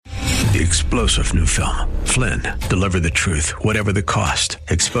the explosive new film, Flynn, deliver the truth, whatever the cost,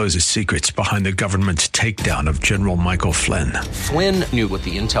 exposes secrets behind the government's takedown of General Michael Flynn. Flynn knew what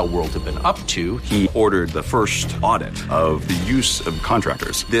the intel world had been up to. He ordered the first audit of the use of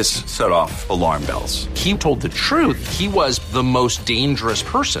contractors. This set off alarm bells. He told the truth. He was the most dangerous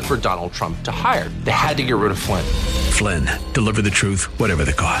person for Donald Trump to hire. They had to get rid of Flynn. Flynn, deliver the truth, whatever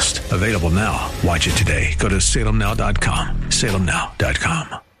the cost. Available now. Watch it today. Go to salemnow.com.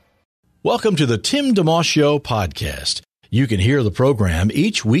 salemnow.com. Welcome to the Tim DeMoss Show podcast. You can hear the program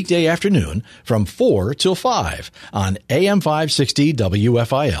each weekday afternoon from 4 till 5 on AM 560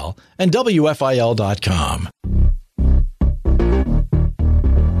 WFIL and WFIL.com.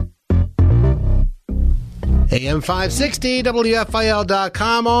 AM 560,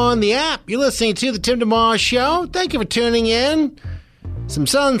 WFIL.com on the app. You're listening to the Tim DeMoss Show. Thank you for tuning in. Some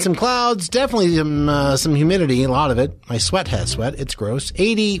sun, some clouds, definitely some humidity, a lot of it. My sweat has sweat. It's gross.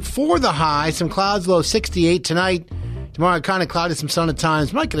 80 for the high, some clouds, low 68 tonight. Tomorrow, kind of cloudy, some sun at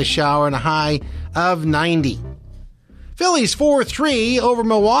times. Might get a shower and a high of 90. Phillies 4-3 over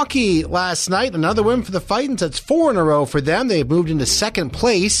Milwaukee last night. Another win for the Fightins. That's 4 in a row for them. They've moved into second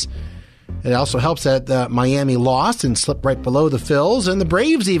place. It also helps that Miami lost and slipped right below the Phils, and the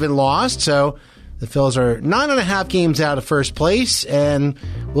Braves even lost. So the Phils are 9.5 games out of first place, and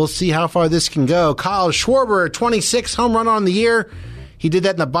we'll see how far this can go. Kyle Schwarber, 26 home run on the year. He did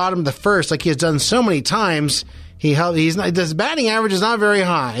that in the bottom of the first, like he has done so many times. His batting average is not very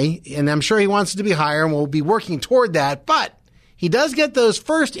high, and I'm sure he wants it to be higher, and we'll be working toward that. But he does get those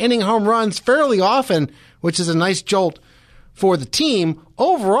first inning home runs fairly often, which is a nice jolt for the team.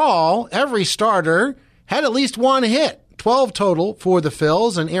 Overall, every starter had at least one hit, 12 total for the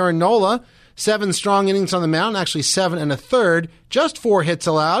Phils, and Aaron Nola, 7 strong innings on the mound, actually 7 1/3, just 4 hits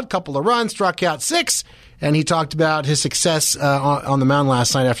allowed, couple of runs, struck out 6, and he talked about his success on the mound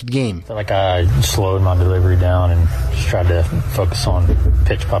last night after the game. I feel like I slowed my delivery down and just tried to focus on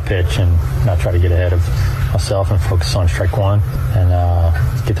pitch by pitch and not try to get ahead of myself and focus on strike one and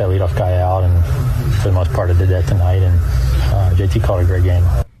get that leadoff guy out, and for the most part I did that tonight, and JT called a great game.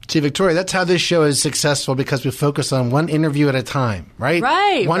 See, Victoria, that's how this show is successful, because we focus on one interview at a time, right?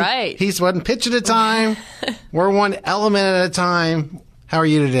 Right. He's one pitch at a time. We're one element at a time. How are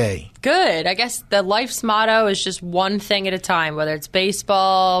you today? Good. I guess the life's motto is just one thing at a time, whether it's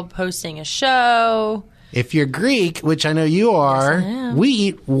baseball, hosting a show. If you're Greek, which I know you are, yes,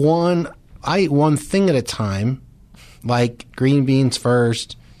 I eat one thing at a time, like green beans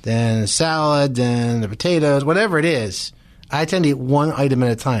first, then a salad, then the potatoes, whatever it is. I tend to eat one item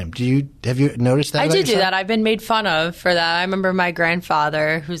at a time. Have you noticed that? I do that. I've been made fun of for that. I remember my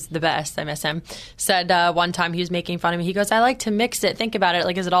grandfather, who's the best, I miss him, said one time he was making fun of me. He goes, I like to mix it. Think about it.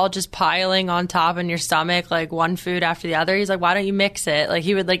 Like, is it all just piling on top in your stomach, like one food after the other? He's like, why don't you mix it? Like,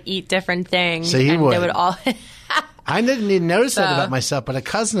 he would like eat different things. So he would. They would all... I didn't even notice that about myself, but a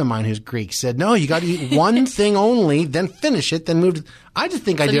cousin of mine who's Greek said, no, you got to eat one thing only, then finish it, then move to... I just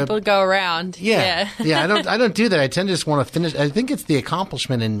think I do. People go around. Yeah. I don't do that. I tend to just want to finish. I think it's the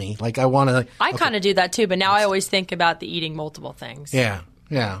accomplishment in me. Like, I want to... I kind of do that too, but now I always think about the eating multiple things. Yeah.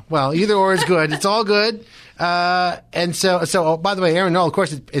 Well, either or is good. It's all good. And so by the way, Aaron, no, of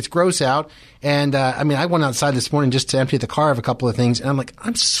course, it's gross out. And, I went outside this morning just to empty the car of a couple of things, and I'm like,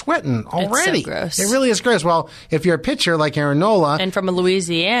 I'm sweating already. It's so gross. It really is gross. Well, if you're a pitcher like Aaron Nola. And from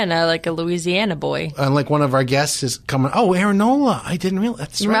Louisiana, like a Louisiana boy. And like one of our guests is coming, Aaron Nola. I didn't realize.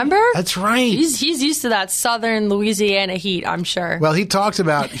 That's right. Remember? That's right. He's used to that southern Louisiana heat, I'm sure. Well, he talks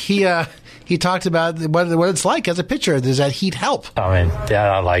about, he talked about what it's like as a pitcher. Does that heat help?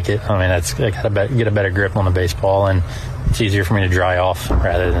 I like it. I get a better grip on the baseball, and it's easier for me to dry off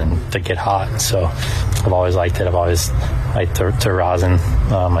rather than to get hot. So I've always liked it. I've always liked to rosin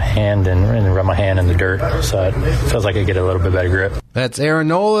my hand and rub my hand in the dirt. So it feels like I get a little bit better grip. That's Aaron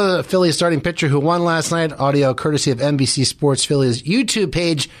Nola, the Phillies starting pitcher who won last night. Audio courtesy of NBC Sports Phillies YouTube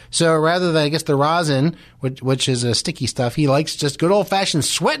page. So rather than, I guess, the rosin, which is sticky stuff, he likes just good old-fashioned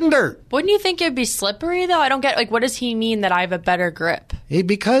sweat and dirt. Wouldn't you think it'd be slippery, though? I don't get, what does he mean that I have a better grip?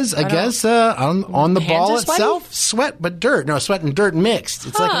 Because, I guess, on the ball itself, sweat but dirt. No, sweat and dirt mixed.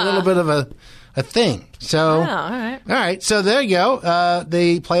 It's like a little bit of a thing. So, all right. So there you go.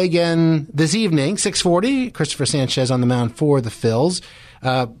 They play again this evening, 6:40. Christopher Sanchez on the mound for the Phils.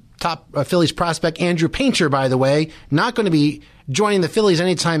 Top Phillies prospect Andrew Painter, by the way, not going to be joining the Phillies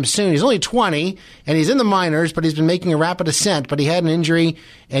anytime soon. He's only 20, and he's in the minors, but he's been making a rapid ascent. But he had an injury,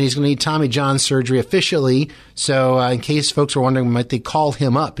 and he's going to need Tommy John surgery officially. So in case folks are wondering, might they call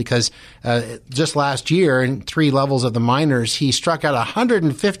him up? Because just last year, in 3 levels of the minors, he struck out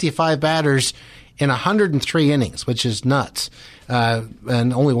 155 batters in 103 innings, which is nuts,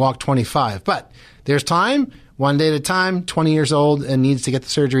 and only walked 25. But there's time, one day at a time, 20 years old, and needs to get the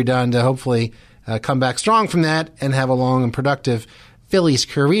surgery done to hopefully come back strong from that and have a long and productive Phillies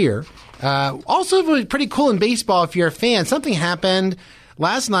career. Also pretty cool in baseball if you're a fan. Something happened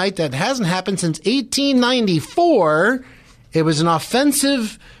last night that hasn't happened since 1894. It was an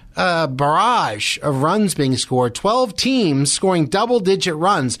offensive barrage of runs being scored. 12 teams scoring double-digit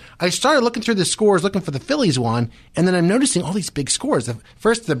runs. I started looking through the scores, looking for the Phillies one, and then I'm noticing all these big scores.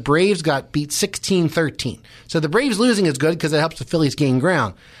 First, the Braves got beat 16-13. So the Braves losing is good because it helps the Phillies gain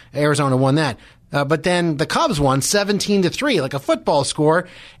ground. Arizona won that. But then the Cubs won 17-3, like a football score.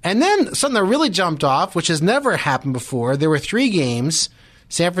 And then something that really jumped off, which has never happened before, there were 3 games,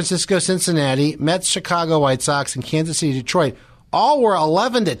 San Francisco, Cincinnati, Mets, Chicago White Sox, and Kansas City, Detroit. All were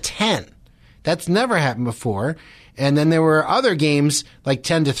 11-10. That's never happened before. And then there were other games, like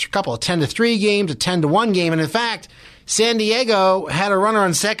couple of 10-3 games, a 10-1 game. And in fact, San Diego had a runner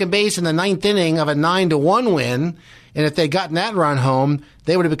on second base in the 9th inning of a 9-1 win. And if they'd gotten that run home,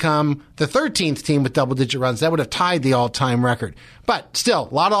 they would have become the 13th team with double-digit runs. That would have tied the all-time record. But still,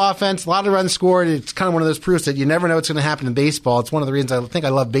 a lot of offense, a lot of runs scored. It's kind of one of those proofs that you never know what's going to happen in baseball. It's one of the reasons I think I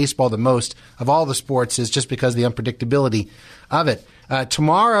love baseball the most of all the sports is just because of the unpredictability of it.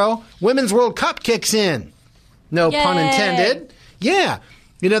 Tomorrow, Women's World Cup kicks in. No pun intended. Yeah.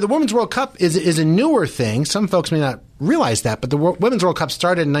 You know, the Women's World Cup is a newer thing. Some folks may not realize that, but the Women's World Cup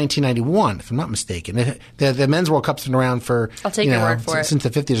started in 1991, if I'm not mistaken. The Men's World Cup's been around for I'll take your word for it. Since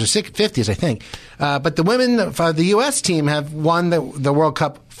the 50s or 50s, I think. But the women, the U.S. team, have won the World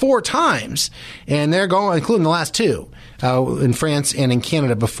Cup 4 times, and they're going, including the last 2, in France and in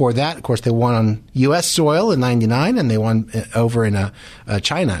Canada before that. Of course, they won on U.S. soil in '99, and they won over in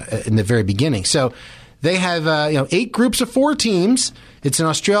China in the very beginning. So they have 8 groups of 4 teams. It's in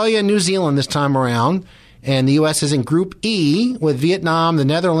Australia and New Zealand this time around. And the U.S. is in Group E with Vietnam, the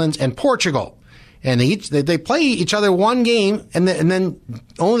Netherlands, and Portugal. And they play each other one game, and then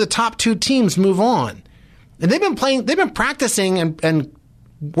only the top 2 teams move on. And they've been practicing and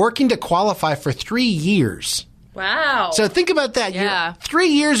working to qualify for 3 years. Wow. So think about that. Yeah. 3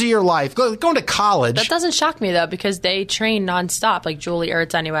 years of your life, going to college. That doesn't shock me, though, because they train nonstop. Like Julie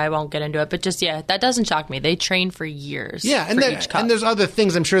Ertz, anyway, I won't get into it. But just, that doesn't shock me. They train for years. Yeah, and there's other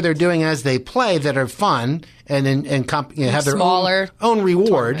things I'm sure they're doing as they play that are fun and have their own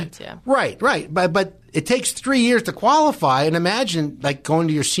reward. Yeah. Right. But it takes 3 years to qualify. And imagine like going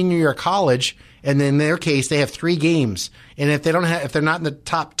to your senior year of college, and in their case, they have 3 games. And if they're not in the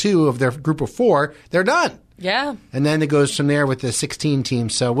top 2 of their group of 4, they're done. Yeah. And then it goes from there with the 16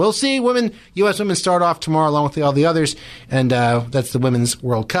 teams. So we'll see. U.S. women start off tomorrow along with all the others, and that's the Women's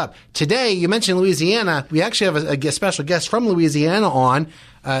World Cup. Today, you mentioned Louisiana. We actually have a special guest from Louisiana on.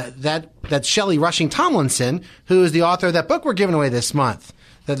 That's Shellie Tomlinson, who is the author of that book we're giving away this month.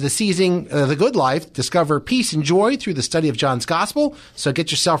 Seizing the Good Life, Discover Peace and Joy Through the Study of John's Gospel. So get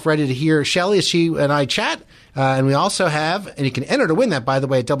yourself ready to hear Shellie as she and I chat. And we also have, and you can enter to win that, by the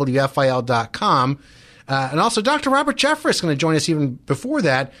way, at WFIL.com. And also, Dr. Robert Jeffress is going to join us even before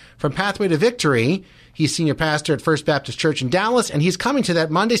that from Pathway to Victory. He's senior pastor at First Baptist Church in Dallas, and he's coming to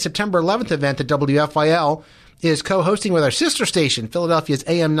that Monday, September 11th event that WFIL is co-hosting with our sister station, Philadelphia's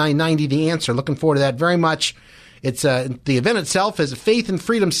AM 990, The Answer. Looking forward to that very much. It's the event itself is a Faith and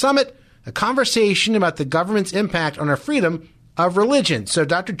Freedom Summit, a conversation about the government's impact on our freedom of religion. So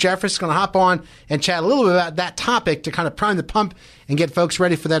Dr. Jeffress is going to hop on and chat a little bit about that topic to kind of prime the pump and get folks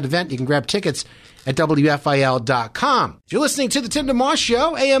ready for that event. You can grab tickets at WFIL.com. You're listening to the Tim DeMoss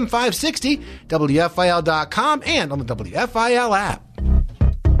Show, AM 560, WFIL.com, and on the WFIL app.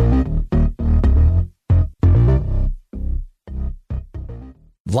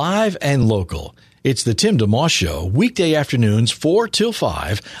 Live and local. It's the Tim DeMoss Show, weekday afternoons 4 till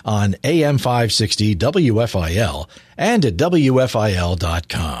 5 on AM 560 WFIL and at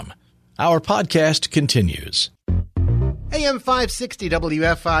WFIL.com. Our podcast continues. AM 560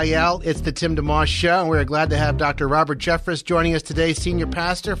 WFIL, it's the Tim DeMoss Show, and we're glad to have Dr. Robert Jeffress joining us today, senior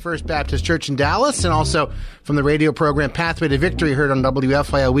pastor, First Baptist Church in Dallas, and also from the radio program Pathway to Victory, heard on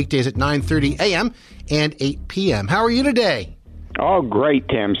WFIL weekdays at 9:30 a.m. and 8 p.m. How are you today? Oh, great,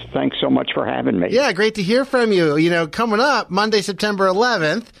 Tim. Thanks so much for having me. Yeah, great to hear from you. You know, coming up, Monday, September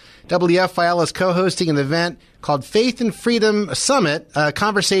 11th, WFIL is co-hosting an event called Faith and Freedom Summit, a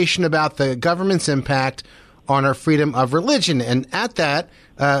conversation about the government's impact on our freedom of religion. And at that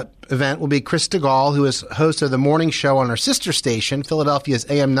event will be Chris DeGaulle, who is host of the morning show on our sister station, Philadelphia's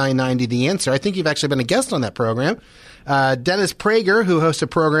AM 990, The Answer. I think you've actually been a guest on that program. Dennis Prager, who hosts a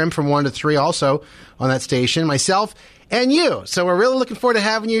program from 1 to 3 also on that station, myself, and you. So we're really looking forward to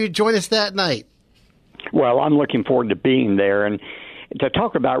having you join us that night. Well, I'm looking forward to being there. And to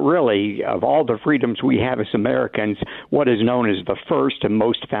talk about really, of all the freedoms we have as Americans, what is known as the first and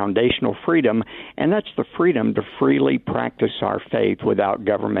most foundational freedom, and that's the freedom to freely practice our faith without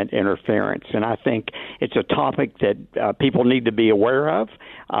government interference. And I think it's a topic that people need to be aware of.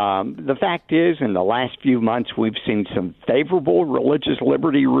 The fact is, in the last few months, we've seen some favorable religious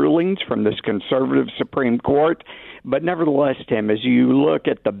liberty rulings from this conservative Supreme Court. But nevertheless, Tim, as you look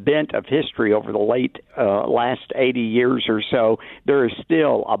at the bent of history over the last 80 years or so, there is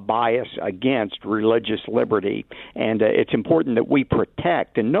still a bias against religious liberty. And it's important that we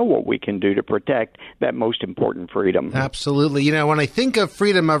protect and know what we can do to protect that most important freedom. Absolutely. You know, when I think of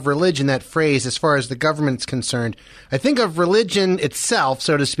freedom of religion, that phrase, as far as the government's concerned, I think of religion itself,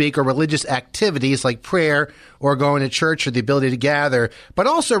 so to speak, or religious activities like prayer or going to church or the ability to gather, but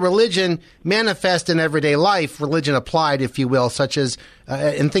also religion manifest in everyday life, religion applied, if you will, such as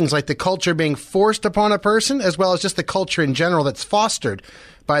in things like the culture being forced upon a person, as well as just the culture in general that's fostered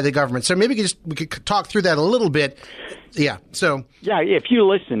by the government. So maybe we could talk through that a little bit. Yeah. Yeah, if you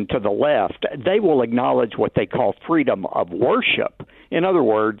listen to the left, they will acknowledge what they call freedom of worship. In other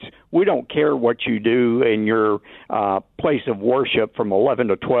words, we don't care what you do in your place of worship from 11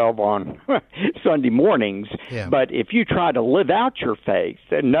 to 12 on Sunday mornings. Yeah. But if you try to live out your faith,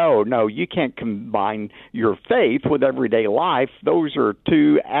 no, you can't combine your faith with everyday life. Those are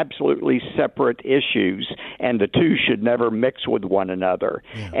two absolutely separate issues, and the two should never mix with one another.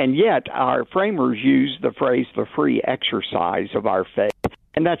 Yeah. And yet our framers use the phrase the free exercise of our faith.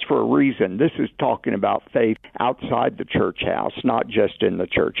 And that's for a reason. This is talking about faith outside the church house, not just in the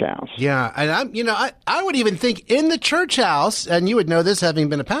church house. Yeah, and I would even think in the church house, and you would know this having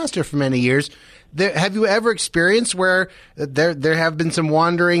been a pastor for many years, have you ever experienced where there have been some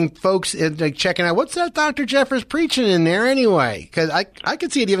wandering folks checking out, what's that Dr. Jeffress preaching in there anyway? Because I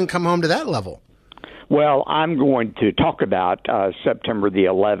could see it even come home to that level. Well, I'm going to talk about September the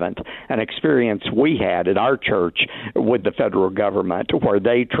 11th, an experience we had at our church with the federal government where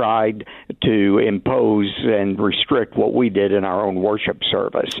they tried to impose and restrict what we did in our own worship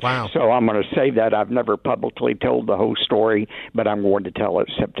service. Wow. So I'm going to say that. I've never publicly told the whole story, but I'm going to tell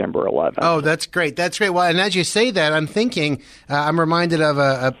it September 11th. Oh, that's great. That's great. Well, and as you say that, I'm thinking, I'm reminded of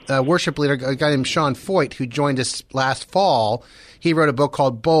a worship leader, a guy named Sean Foyt, who joined us last fall. He wrote a book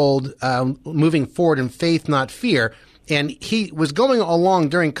called Bold, Moving Forward in Faith, Not Fear. And he was going along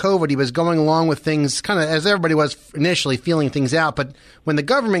during COVID. He was going along with things kind of as everybody was initially feeling things out. But when the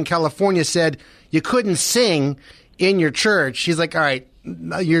government in California said you couldn't sing in your church, he's like, all right,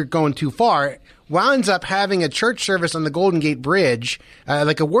 you're going too far. Winds up having a church service on the Golden Gate Bridge,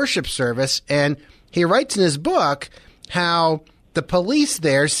 like a worship service. And he writes in his book how the police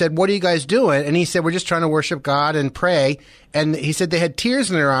there said, what are you guys doing? And he said, we're just trying to worship God and pray. And he said they had tears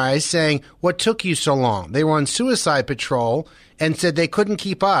in their eyes saying, what took you so long? They were on suicide patrol and said they couldn't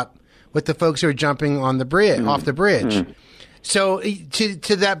keep up with the folks who were jumping on the bridge, off the bridge. So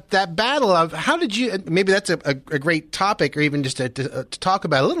to that battle of how did you, maybe that's a great topic, or even just to talk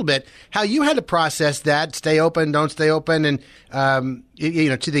about a little bit, how you had to process that, stay open, don't stay open, and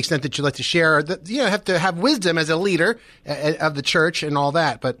to the extent that you like to share, have to have wisdom as a leader of the church and all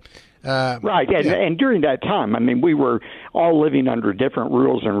that. But right, and during that time, I mean, we were all living under different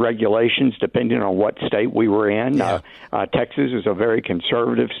rules and regulations depending on what state we were in. Yeah. Texas is a very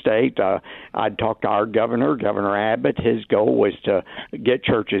conservative state. I'd talked to our governor, Governor Abbott. His goal was to get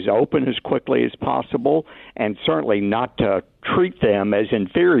churches open as quickly as possible, and certainly not to treat them as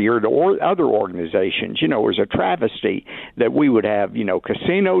inferior to other organizations. It was a travesty that we would have,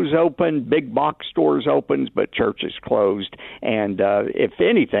 casinos open, big box stores open, but churches closed. And if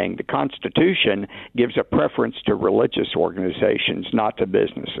anything, the Constitution gives a preference to religious organizations, not to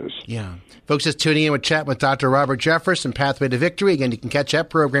businesses. Yeah. Folks, just tuning in with chat with Dr. Robert Jeffress and Pathway to Victory. Again, you can catch that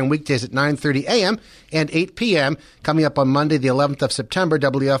program weekdays at 9:30 a.m. and 8 p.m. Coming up on Monday, the 11th of September,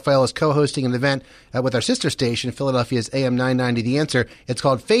 WFIL is co-hosting an event with our sister station, Philadelphia's AM 990 The Answer. It's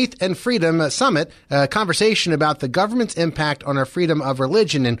called Faith and Freedom Summit, a conversation about the government's impact on our freedom of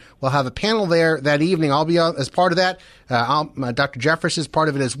religion. And we'll have a panel there that evening. I'll be as part of that. Dr. Jeffress is part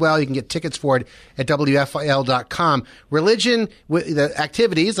of it as well. You can get tickets for it at WFIL.com. Religion, the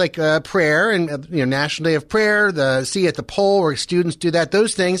activities like prayer and National Day of Prayer, the See at the Poll where students do that,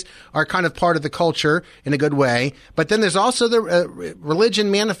 those things are kind of part of the culture in a good way. But then there's also the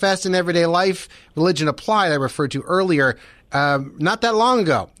religion manifest in everyday life, religion applied I referred to earlier. not that long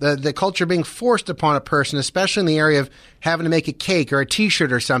ago, the culture being forced upon a person, especially in the area of having to make a cake or a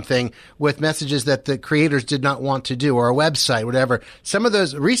T-shirt or something with messages that the creators did not want to do, or a website, whatever. Some of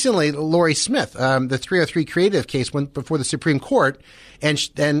those, recently, Lori Smith, the 303 Creative case went before the Supreme Court, and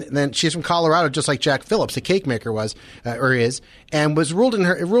then she's from Colorado, just like Jack Phillips, the cake maker was, or is, and was ruled in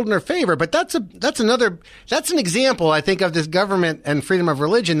her favor. But that's an example, I think, of this government and freedom of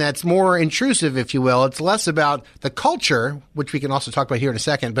religion that's more intrusive, if you will. It's less about the culture, which we can also talk about here in a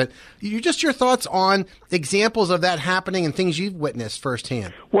second, but your thoughts on examples of that happening and things you've witnessed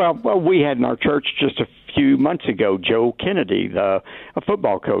firsthand. Well, we had in our church just a few months ago Joe Kennedy, a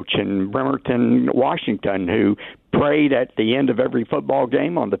football coach in Bremerton, Washington, who prayed at the end of every football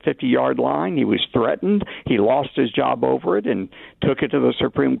game on the 50-yard line. He was threatened. He lost his job over it and took it to the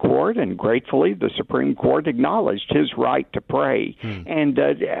Supreme Court, and gratefully the Supreme Court acknowledged his right to pray. And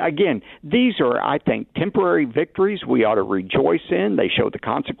again, these are, I think, temporary victories we ought to rejoice in. They show the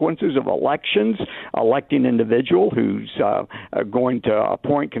consequences of elections, electing an individual who's going to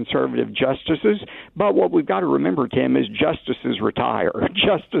appoint conservative justices. But what we've got to remember, Tim, is justices retire,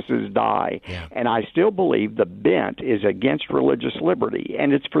 justices die. Yeah. And I still believe the bent is against religious liberty,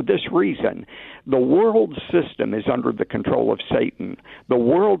 and it's for this reason. The world system is under the control of Satan. The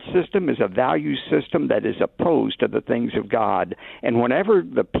world system is a value system that is opposed to the things of God. And whenever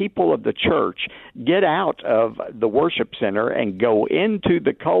the people of the church get out of the worship center and go into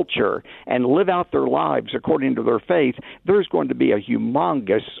the culture and live out their lives according to their faith, there's going to be a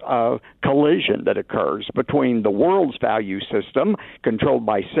humongous collision that occurs between the world's value system, controlled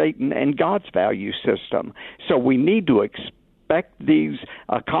by Satan, and God's value system. So we need to expect these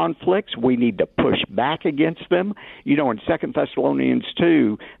conflicts. We need to push back against them. You know, in 2 Thessalonians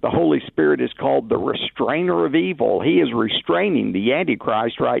 2, the Holy Spirit is called the restrainer of evil. He is restraining the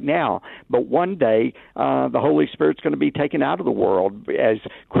Antichrist right now. But one day, the Holy Spirit's going to be taken out of the world as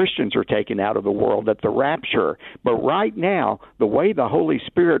Christians are taken out of the world at the rapture. But right now, the way the Holy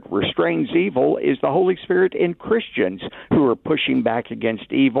Spirit restrains evil is the Holy Spirit in Christians who are pushing back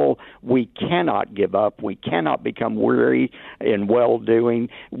against evil. We cannot give up. We cannot become weary in well-doing.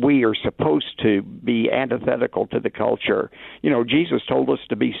 We are supposed to be antithetical to the culture. You know, Jesus told us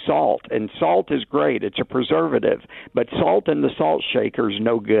to be salt, and salt is great. It's a preservative, but salt in the salt shaker is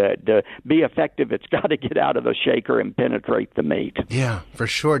no good. To be effective, it's got to get out of the shaker and penetrate the meat. Yeah, for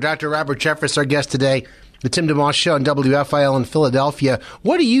sure. Dr. Robert Jeffress, our guest today, the Tim DeMoss Show on WFIL in Philadelphia.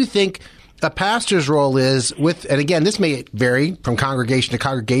 What do you think a pastor's role is with, and again, this may vary from congregation to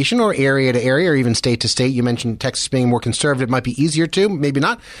congregation or area to area or even state to state. You mentioned Texas being more conservative. It might be easier to, maybe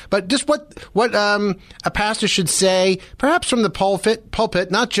not. But just what a pastor should say, perhaps from the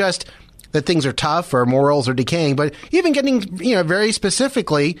pulpit, not just that things are tough or morals are decaying, but even getting, very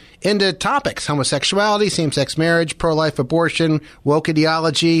specifically into topics: homosexuality, same-sex marriage, pro-life abortion, woke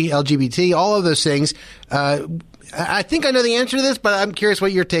ideology, LGBT, all of those things. I think I know the answer to this, but I'm curious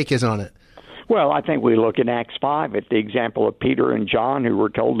what your take is on it. Well, I think we look in Acts 5 at the example of Peter and John, who were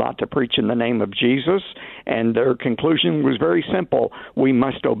told not to preach in the name of Jesus, and their conclusion was very simple: we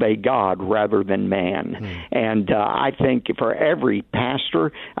must obey God rather than man. And I think for every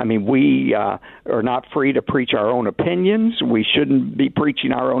pastor, we are not free to preach our own opinions. We shouldn't be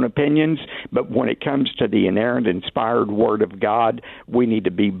preaching our own opinions, but when it comes to the inerrant, inspired Word of God, we need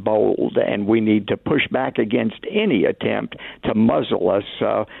to be bold, and we need to push back against any attempt to muzzle us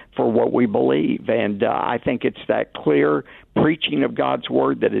for what we believe. And I think it's that clear preaching of God's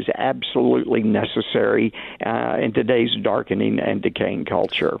Word that is absolutely necessary in today's darkening and decaying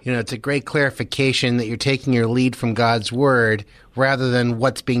culture. It's a great clarification that you're taking your lead from God's Word rather than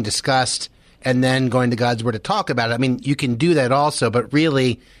what's being discussed and then going to God's Word to talk about it. You can do that also, but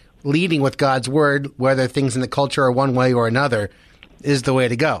really leading with God's Word, whether things in the culture are one way or another, is the way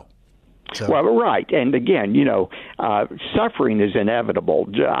to go. So. Well, right. And again, suffering is inevitable.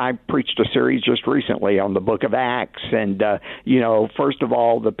 I preached a series just recently on the book of Acts. And, first of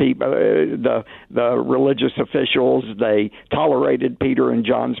all, the people, the religious officials, they tolerated Peter and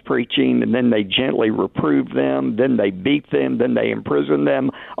John's preaching, and then they gently reproved them. Then they beat them. Then they imprisoned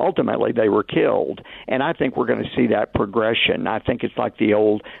them. Ultimately, they were killed. And I think we're going to see that progression. I think it's like the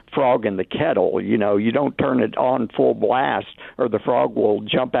old frog in the kettle. You don't turn it on full blast or the frog will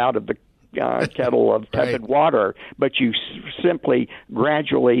jump out of the kettle of tepid water, but you simply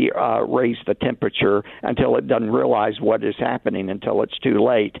gradually raise the temperature until it doesn't realize what is happening until it's too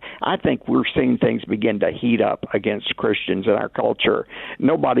late. I think we're seeing things begin to heat up against Christians in our culture.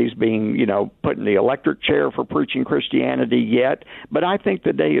 Nobody's being, put in the electric chair for preaching Christianity yet, but I think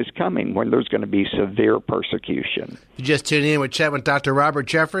the day is coming when there's going to be severe persecution. You just tuned in with chat with Dr. Robert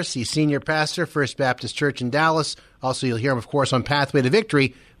Jeffress. He's senior pastor, First Baptist Church in Dallas. Also, you'll hear him, of course, on Pathway to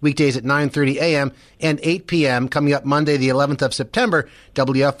Victory, weekdays at 9:30 a.m. and 8 p.m. Coming up Monday, the 11th of September,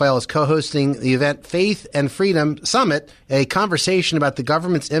 WFIL is co-hosting the event Faith and Freedom Summit, a conversation about the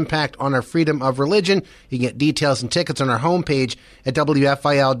government's impact on our freedom of religion. You can get details and tickets on our homepage at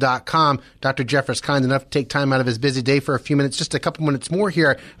WFIL.com. Dr. Jeffress, kind enough to take time out of his busy day for a few minutes, just a couple minutes more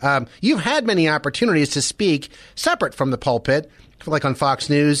here. You've had many opportunities to speak separate from the pulpit, like on Fox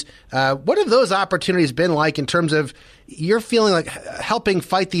News. What have those opportunities been like in terms of you're feeling like helping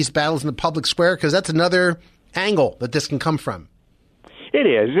fight these battles in the public square? Because that's another angle that this can come from. It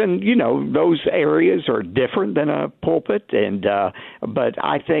is, and those areas are different than a pulpit, and but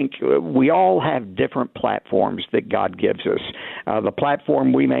I think we all have different platforms that God gives us. The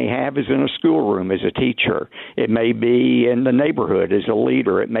platform we may have is in a schoolroom as a teacher. It may be in the neighborhood as a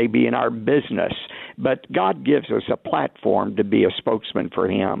leader. It may be in our business. But God gives us a platform to be a spokesman for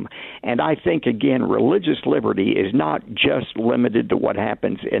Him. And I think, again, religious liberty is not just limited to what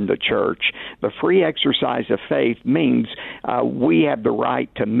happens in the church. The free exercise of faith means we have the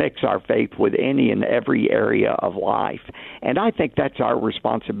right to mix our faith with any and every area of life. And I think that's our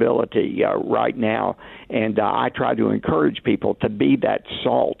responsibility right now. And I try to encourage people to be that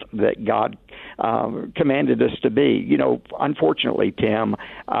salt that God commanded us to be. Unfortunately, Tim,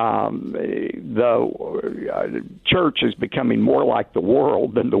 the church is becoming more like the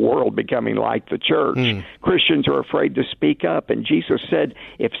world than the world becoming like the church. Christians are afraid to speak up, and Jesus said,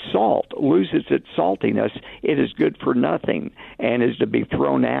 if salt loses its saltiness, it is good for nothing and is to be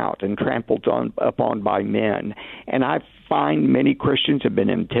thrown out and trampled upon by men. And I find many Christians have been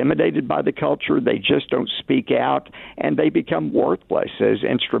intimidated by the culture. They just don't speak out, and they become worthless as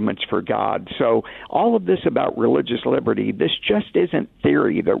instruments for God. So all of this about religious liberty, this just isn't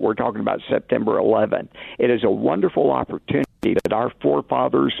theory that we're talking about September 11th. It is a wonderful opportunity that our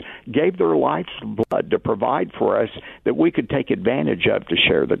forefathers gave their life's blood to provide for us that we could take advantage of to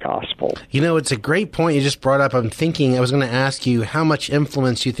share the gospel. It's a great point you just brought up. I was going to ask you how much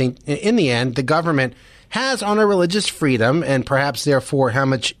influence you think, in the end, the government has on our religious freedom, and perhaps, therefore, how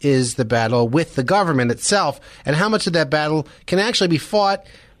much is the battle with the government itself, and how much of that battle can actually be fought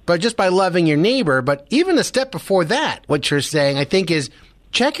just by loving your neighbor. But even a step before that, what you're saying, I think, is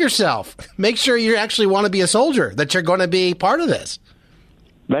check yourself. Make sure you actually want to be a soldier, that you're going to be part of this.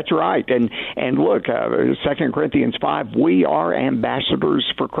 That's right. And look, 2 Corinthians 5, we are ambassadors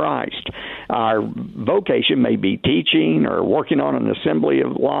for Christ. Our vocation may be teaching or working on an assembly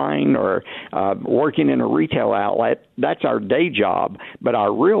line or working in a retail outlet. That's our day job. But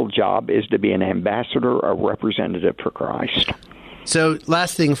our real job is to be an ambassador, a representative for Christ. So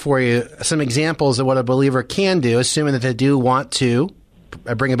last thing for you, some examples of what a believer can do, assuming that they do want to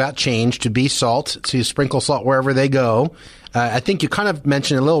bring about change, to be salt, to sprinkle salt wherever they go. I think you kind of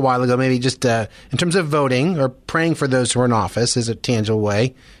mentioned a little while ago, maybe just in terms of voting or praying for those who are in office is a tangible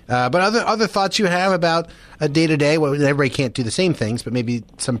way. But other thoughts you have about a day-to-day, well, everybody can't do the same things, but maybe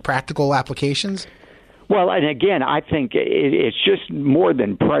some practical applications? Well, and again, I think it's just more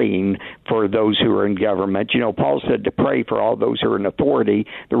than praying for those who are in government. Paul said to pray for all those who are in authority.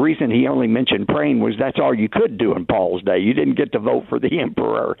 The reason he only mentioned praying was that's all you could do in Paul's day. You didn't get to vote for the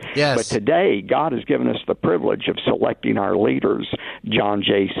emperor. Yes. But today, God has given us the privilege of selecting our leaders, John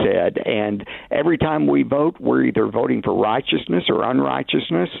Jay said. And every time we vote, we're either voting for righteousness or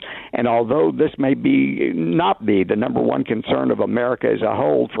unrighteousness. And although this may not be the number one concern of America as a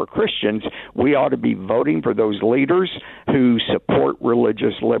whole for Christians, we ought to be voting for those leaders who support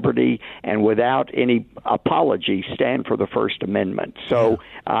religious liberty and without any apology stand for the First Amendment. So,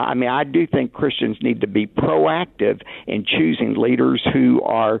 I do think Christians need to be proactive in choosing leaders who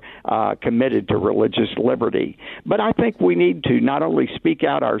are committed to religious liberty. But I think we need to not only speak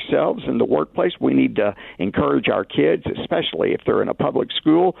out ourselves in the workplace, we need to encourage our kids, especially if they're in a public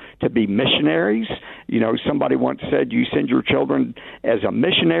school, to be missionaries. Somebody once said you send your children as a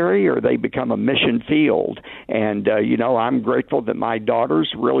missionary or they become a mission field. And, I'm grateful that my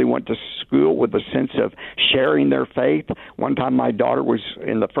daughters really went to school with a sense of sharing their faith. One time my daughter was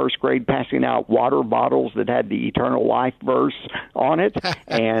in the first grade passing out water bottles that had the eternal life verse on it,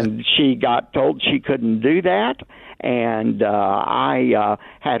 and she got told she couldn't do that. And I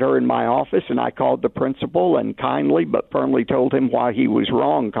had her in my office, and I called the principal and kindly but firmly told him why he was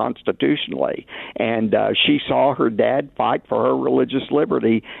wrong constitutionally. And she saw her dad fight for her religious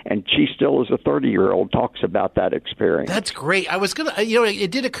liberty, and she still, as a 30-year-old, talks about that experience. That's great. I was going to, it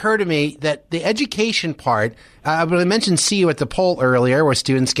did occur to me that the education part, I mentioned CU at the poll earlier, where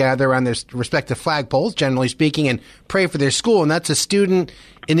students gather around their respective flagpoles, generally speaking, and pray for their school. And that's a student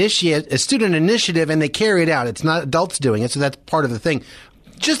initiative, and they carry it out. It's not adults doing it, so that's part of the thing.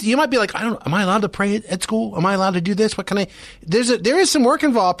 Just, you might be like, am I allowed to pray at school? Am I allowed to do this? What can I? There is some work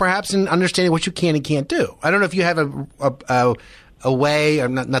involved, perhaps, in understanding what you can and can't do. I don't know if you have a way, or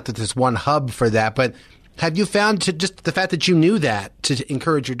not that there's one hub for that, but have you found to just the fact that you knew that to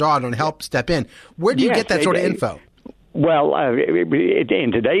encourage your daughter and help step in? Where do you get that sort of info? Well,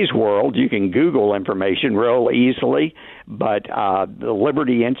 in today's world, you can Google information real easily, but the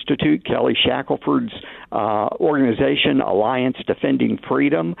Liberty Institute, Kelly Shackelford's organization, Alliance Defending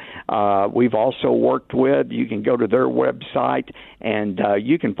Freedom, we've also worked with. You can go to their website, and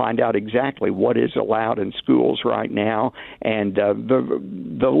you can find out exactly what is allowed in schools right now, and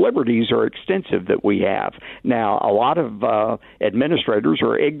the liberties are extensive that we have. Now, a lot of administrators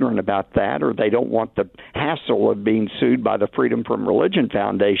are ignorant about that, or they don't want the hassle of being sued by the Freedom from Religion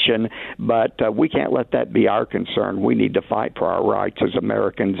Foundation, but we can't let that be our concern. We need to fight for our rights as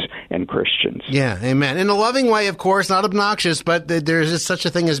Americans and Christians. Yeah, amen. In a loving way, of course, not obnoxious, but there's just such a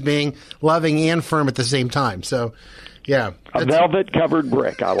thing as being loving and firm at the same time. So, yeah. A velvet-covered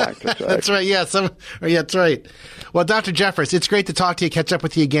brick, I like to say. That's right, yeah. That's right. Well, Dr. Jeffress, it's great to talk to you, catch up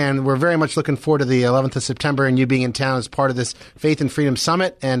with you again. We're very much looking forward to the 11th of September and you being in town as part of this Faith and Freedom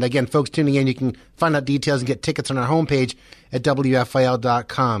Summit. And again, folks tuning in, you can find out details and get tickets on our homepage at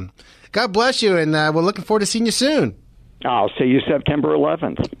WFIL.com. God bless you, and we're looking forward to seeing you soon. I'll see you September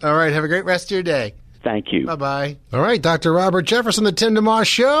 11th. All right, have a great rest of your day. Thank you. Bye-bye. All right, Dr. Robert Jeffress on the Tim DeMoss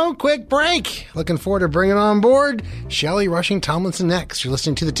Show. Quick break. Looking forward to bringing on board Shellie Rushing Tomlinson next. You're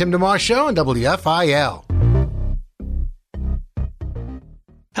listening to the Tim DeMoss Show on WFIL.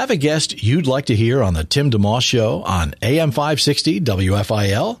 Have a guest you'd like to hear on the Tim DeMoss Show on AM 560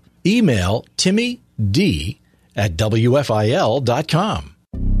 WFIL? Email Timmy D at WFIL.com.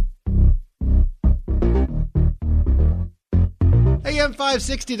 AM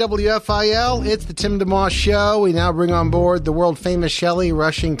 560 WFIL, it's the Tim DeMoss Show. We now bring on board the world-famous Shellie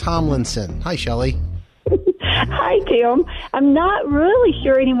Rushing Tomlinson. Hi, Shellie. Hi, Tim. I'm not really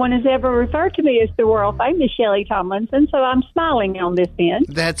sure anyone has ever referred to me as the world-famous Shellie Tomlinson, so I'm smiling on this end.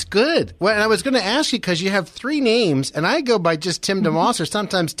 That's good. Well, and I was going to ask you, because you have three names, and I go by just Tim DeMoss or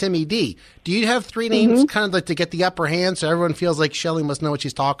sometimes Timmy D. Do you have three names kind of like to get the upper hand so everyone feels like Shellie must know what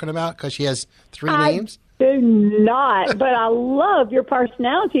she's talking about because she has three names? Do not, but I love your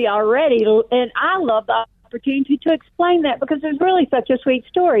personality already, and I love the opportunity to explain that because it's really such a sweet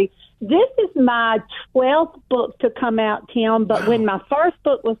story. This is my 12th book to come out, Tim, but when my first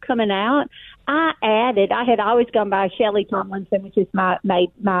book was coming out, I had always gone by Shellie Tomlinson, which is my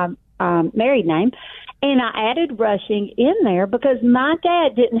married name, and I added Rushing in there because my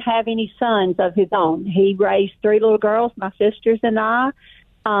dad didn't have any sons of his own. He raised three little girls, my sisters and I.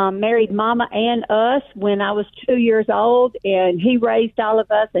 Married Mama and us when I was 2 years old, and he raised all of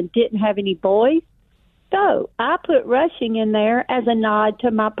us and didn't have any boys. So I put Rushing in there as a nod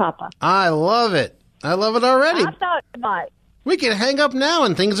to my papa. I love it. I love it already. I thought you might. We can hang up now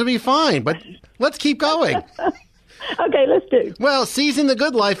and things will be fine, but let's keep going. Okay, let's do. Well, Seizing the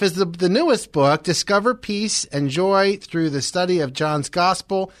Good Life is the newest book. Discover peace and joy through the study of John's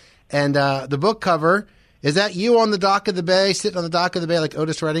Gospel. And the book cover, is that you on the dock of the bay, sitting on the dock of the bay like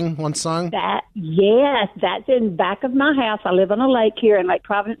Otis Redding once sung? Yes, that's in back of my house. I live on a lake here in Lake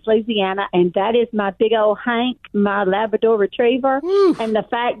Providence, Louisiana, and that is my big old Hank, my Labrador Retriever. Woo. And the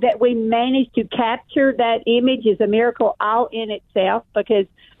fact that we managed to capture that image is a miracle all in itself because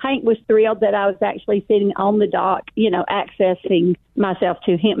Hank was thrilled that I was actually sitting on the dock, accessing myself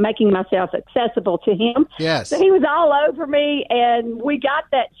to him, making myself accessible to him. Yes. So he was all over me, and we got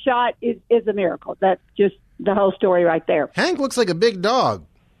that shot is a miracle. That's just the whole story right there. Hank looks like a big dog.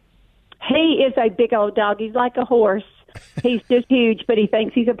 He is a big old dog. He's like a horse. He's just huge, but he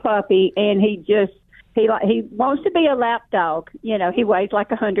thinks he's a puppy, and he wants to be a lap dog. He weighs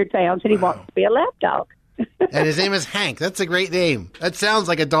like 100 pounds, and he wants to be a lap dog. And his name is Hank. That's a great name. That sounds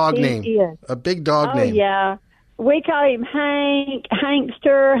like a dog name. Is. A big dog name. Oh, yeah. We call him Hank,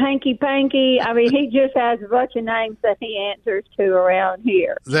 Hankster, Hanky Panky. I mean, he just has a bunch of names that he answers to around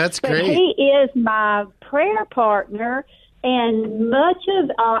here. That's great. But he is my prayer partner and much of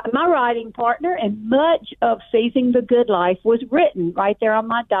my writing partner, and much of Seizing the Good Life was written right there on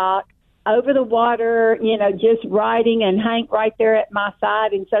my dock over the water, just riding, and Hank right there at my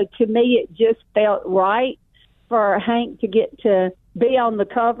side. And so to me, it just felt right for Hank to get to be on the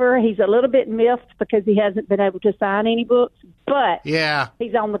cover. He's a little bit miffed because he hasn't been able to sign any books, but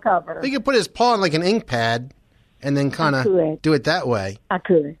he's on the cover. He could put his paw on like an ink pad and then kind of do it that way. I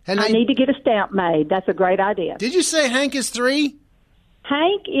could. And I need to get a stamp made. That's a great idea. Did you say Hank is 3?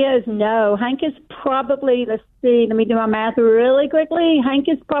 Hank is probably, let me do my math really quickly. Hank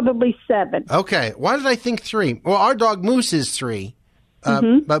is probably 7. Okay. Why did I think 3? Well, our dog Moose is 3.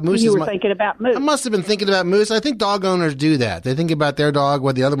 But Moose you were thinking about Moose. I must have been thinking about Moose. I think dog owners do that. They think about their dog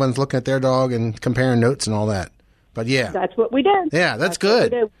while the other one's looking at their dog and comparing notes and all that. But yeah. That's what we do. Yeah, that's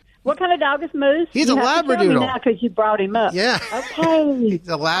good. What kind of dog is Moose? He's a Labradoodle. Now because you brought him up. Yeah. Okay. He's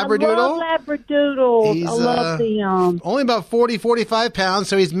a Labradoodle. I love Labradoodles. I love them. Only about 40, 45 pounds,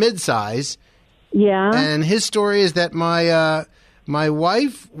 so he's mid-size. Yeah. And his story is that my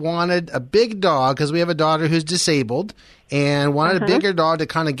wife wanted a big dog because we have a daughter who's disabled and wanted a bigger dog to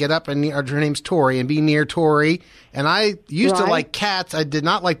kind of get up, and her name's Tori, and be near Tori. And I used to like cats. I did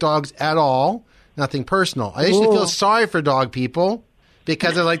not like dogs at all. Nothing personal. I used to feel sorry for dog people.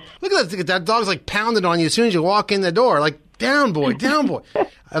 Because they're like, look at that dog's like pounding on you as soon as you walk in the door. Like, down boy, down boy.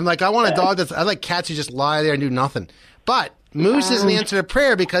 I'm like, I want a dog I like cats who just lie there and do nothing. But Moose is an answer to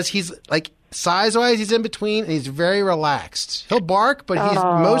prayer because he's like, size-wise, he's in between and he's very relaxed. He'll bark, but he's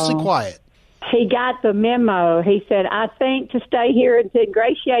mostly quiet. He got the memo. He said, I think to stay here and to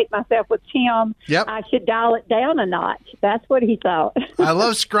ingratiate myself with Tim, I should dial it down a notch. That's what he thought. I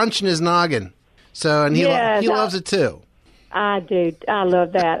love scrunching his noggin. So, and he loves it too. I do. I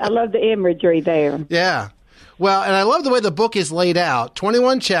love that. I love the imagery there. Yeah. Well, and I love the way the book is laid out.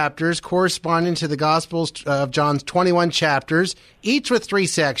 21 chapters corresponding to the Gospels of John's 21 chapters, each with 3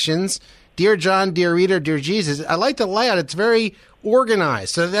 sections. Dear John, dear reader, dear Jesus. I like the layout. It's very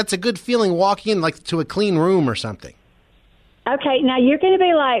organized. So that's a good feeling walking in like to a clean room or something. Okay, now you're going to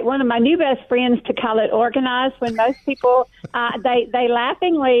be like one of my new best friends to call it organized when most people, they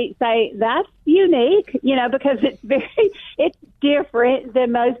laughingly say that's unique, because it's different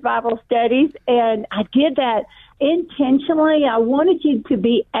than most Bible studies. And I did that intentionally. I wanted you to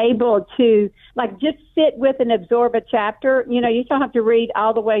be able to just sit with and absorb a chapter. You don't have to read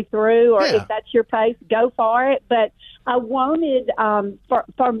all the way through, or if that's your pace, go for it. But I wanted,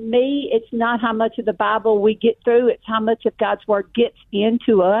 for me, it's not how much of the Bible we get through, it's how much of God's Word gets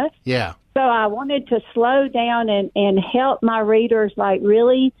into us. Yeah. So I wanted to slow down and help my readers,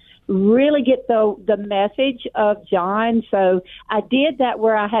 really get the message of John. So I did that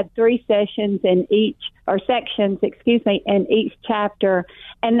where I had 3 sections in each chapter.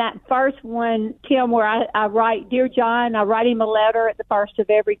 And that first one, Tim, where I write, Dear John, I write him a letter at the first of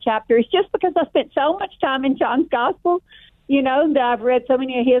every chapter. It's just because I spent so much time in John's Gospel, that I've read so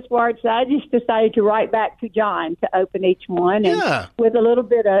many of his words that I just decided to write back to John to open each one and with a little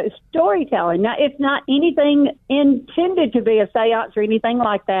bit of storytelling. Now, it's not anything intended to be a seance or anything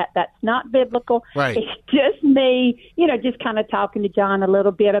like that. That's not biblical. Right. It's just me, just kind of talking to John a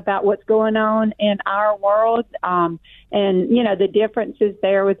little bit about what's going on in our world and, the differences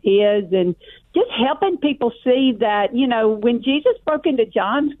there with his, and just helping people see that, when Jesus broke into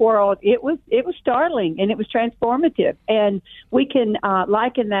John's world, it was startling and it was transformative. And we can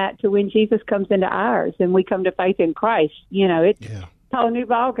liken that to when Jesus comes into ours and we come to faith in Christ. It's a whole new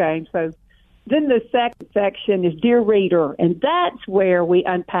ballgame. So then the second section is Dear Reader, and that's where we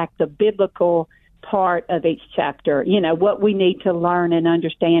unpack the biblical part of each chapter, what we need to learn and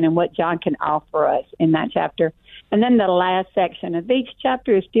understand and what John can offer us in that chapter. And then the last section of each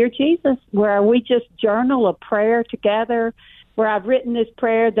chapter is Dear Jesus, where we just journal a prayer together, where I've written this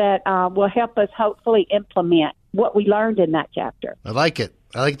prayer that will help us hopefully implement what we learned in that chapter. I like it.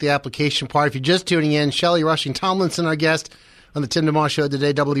 I like the application part. If you're just tuning in, Shellie Rushing Tomlinson, our guest on the Tim DeMoss Show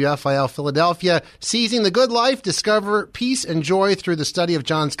today, WFIL Philadelphia. Seizing the Good Life, Discover Peace and Joy Through the Study of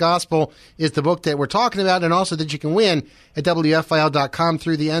John's Gospel is the book that we're talking about, and also that you can win at WFIL.com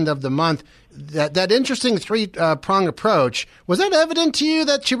through the end of the month. That interesting 3-prong approach, was that evident to you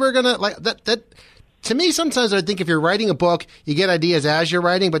that you were going to, that to me, sometimes I think if you're writing a book, you get ideas as you're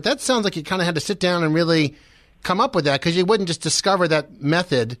writing, but that sounds like you kind of had to sit down and really come up with that, because you wouldn't just discover that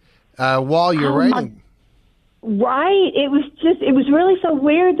method while you're writing. Right. It was really so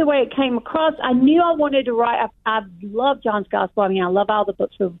weird the way it came across. I knew I wanted to write. I love John's Gospel. I mean, I love all the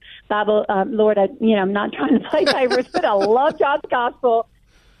books of Bible. Lord, I'm not trying to play favorites, but I love John's Gospel.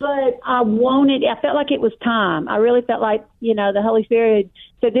 But I felt like it was time. I really felt like, the Holy Spirit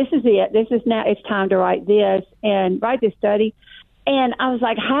said, this is it. It's time to write this and write this study. And I was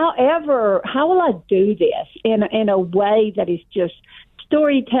like, how will I do this in a way that is just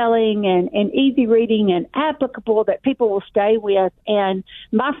storytelling and easy reading and applicable that people will stay with. And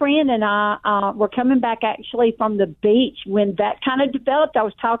my friend and I were coming back actually from the beach when that kind of developed. I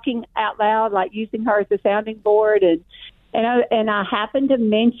was talking out loud, like using her as a sounding board, and I happened to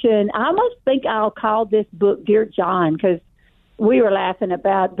mention, I almost think I'll call this book Dear John, because we were laughing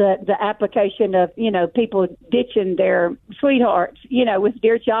about the application of, people ditching their sweethearts, with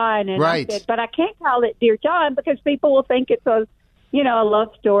Dear John. And right. I said, but I can't call it Dear John because people will think it's a love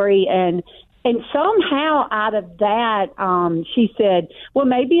story. And somehow out of that, she said, well,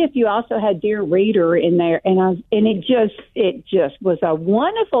 maybe if you also had Dear Reader in there. And it just was a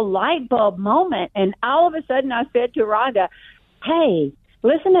wonderful light bulb moment. And all of a sudden I said to Rhonda, hey,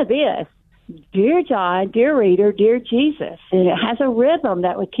 listen to this. Dear John, Dear Reader, Dear Jesus. And it has a rhythm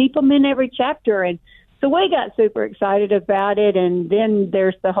that would keep them in every chapter. And so we got super excited about it. And then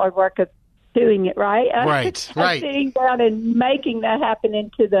there's the hard work of doing it, right? Right. Sitting down and making that happen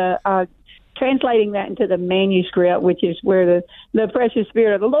into the, translating that into the manuscript, which is where the precious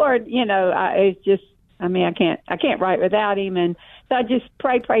Spirit of the Lord, it's just, I can't write without him. And so I just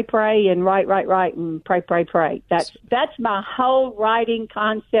pray, and write, and pray. That's my whole writing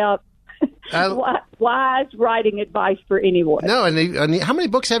concept. Wise writing advice for anyone. No, and how many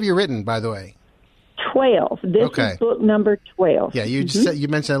books have you written, by the way? 12. This is book number 12. Yeah, you just said, you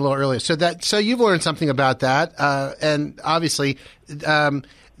mentioned that a little earlier. So you've learned something about that, and obviously,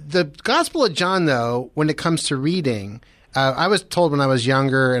 the Gospel of John, though, when it comes to reading, I was told when I was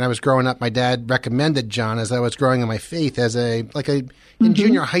younger and I was growing up, my dad recommended John as I was growing in my faith in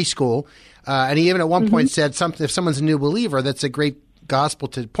junior high school, and he even at one point said something. If someone's a new believer, that's a great gospel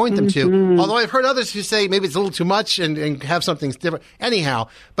to point them to. Although I've heard others who say maybe it's a little too much and have something different. Anyhow,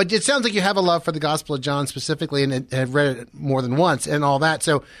 but it sounds like you have a love for the Gospel of John specifically and have read it more than once and all that.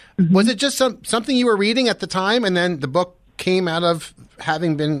 So was it just something you were reading at the time and then the book came out of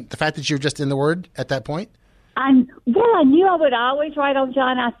having been the fact that you were just in the Word at that point? I knew I would always write on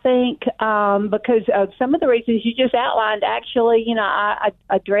John, I think, because of some of the reasons you just outlined. Actually, I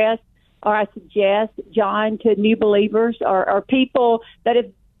address or I suggest John to new believers or people that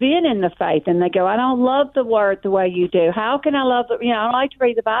have been in the faith and they go, I don't love the Word the way you do. How can I love it? I like to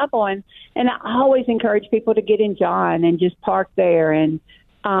read the Bible. And I always encourage people to get in John and just park there and,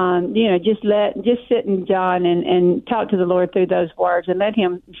 just sit in John and talk to the Lord through those words and let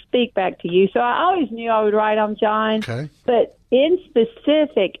him speak back to you. So I always knew I would write on John. Okay. But in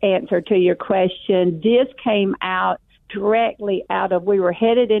specific answer to your question, this came out directly out of, we were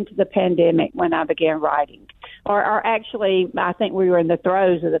headed into the pandemic when I began writing. Or actually, I think we were in the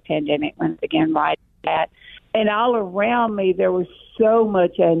throes of the pandemic when I began writing that. And all around me, there was so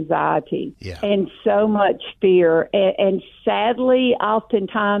much anxiety and so much fear. And sadly,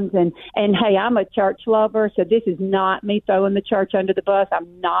 oftentimes, and hey, I'm a church lover, so this is not me throwing the church under the bus.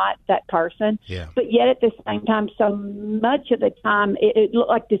 I'm not that person. Yeah. But yet at the same time, so much of the time, it looked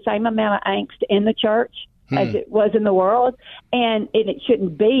like the same amount of angst in the church as it was in the world, and it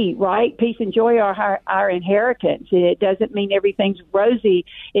shouldn't be, right? Peace and joy are our inheritance. It doesn't mean everything's rosy.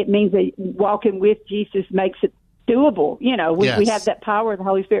 It means that walking with Jesus makes it doable. We have that power of the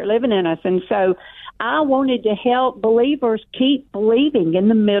Holy Spirit living in us, and so I wanted to help believers keep believing in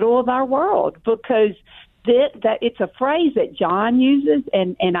the middle of our world, because that it's a phrase that John uses,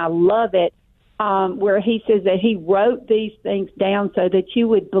 and I love it. Where he says that he wrote these things down so that you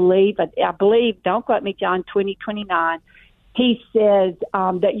would believe. I believe, don't quote me, John 20:29. He says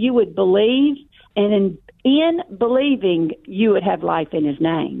that you would believe, and in believing, you would have life in his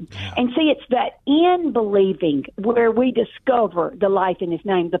name. Yeah. And see, it's that in believing where we discover the life in his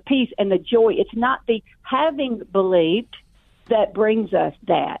name, the peace and the joy. It's not the having believed that brings us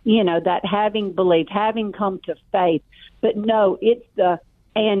that, that having believed, having come to faith. But no, it's the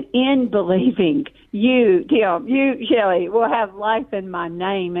and in believing, you, Shellie, will have life in my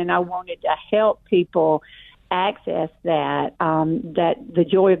name. And I wanted to help people access that, that the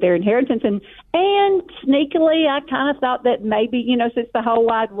joy of their inheritance. And sneakily, I kind of thought that maybe, since the whole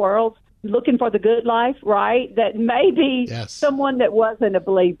wide world's looking for the good life, right, that maybe someone that wasn't a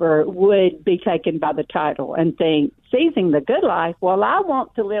believer would be taken by the title and think, seizing the good life, well, I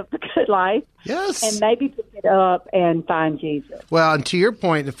want to live the good life. Yes. And maybe pick it up and find Jesus. Well, and to your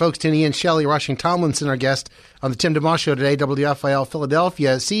point, the folks tuning in, Shellie Rushing Tomlinson, our guest on the Tim DeMoss Show today, WFIL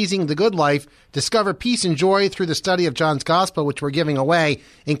Philadelphia, Seizing the Good Life, discover peace and joy through the study of John's Gospel, which we're giving away,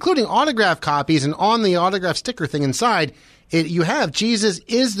 including autograph copies, and on the autograph sticker thing inside, you have Jesus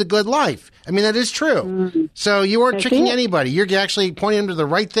is the good life. I mean, that is true. Mm-hmm. So you weren't tricking anybody. You're actually pointing them to the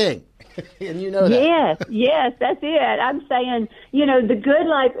right thing. And you know that. Yes, that's it. I'm saying, the good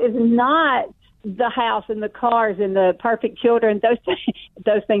life is not the house and the cars and the perfect children,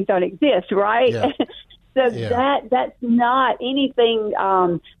 those things don't exist, right? Yeah. So that's not anything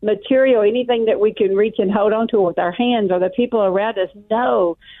material, anything that we can reach and hold on to with our hands or the people around us.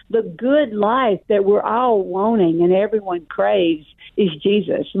 No, the good life that we're all wanting and everyone craves is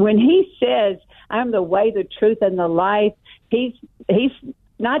Jesus. When he says, I'm the way, the truth, and the life, he's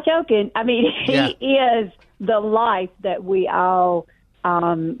not joking. I mean, he is the life that we all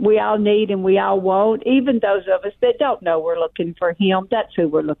need and we all want, even those of us that don't know we're looking for him. That's who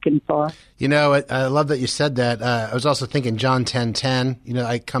we're looking for. You know, I love that you said that. I was also thinking John 10:10, you know,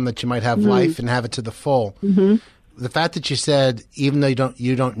 I come that you might have life and have it to the full. Mm-hmm. The fact that you said, even though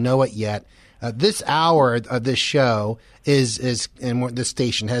you don't know it yet, this hour of this show is and this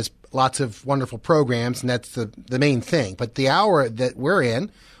station has lots of wonderful programs, and that's the main thing. But the hour that we're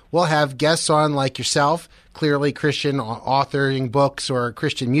in, we'll have guests on like yourself, clearly Christian, authoring books or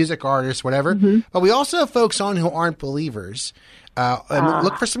Christian music artists, whatever. Mm-hmm. But we also have folks on who aren't believers. And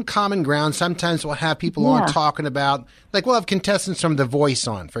look for some common ground. Sometimes we'll have people on talking about, like we'll have contestants from The Voice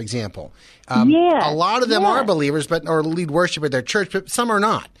on, for example. A lot of them are believers, or lead worship at their church, but some are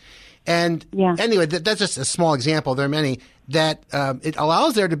not. And anyway, that's just a small example. There are many that it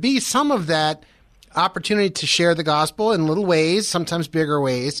allows there to be some of that opportunity to share the gospel in little ways, sometimes bigger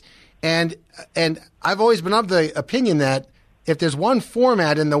ways. And I've always been of the opinion that if there's one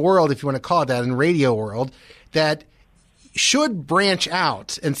format in the world, if you want to call it that, in the radio world, that should branch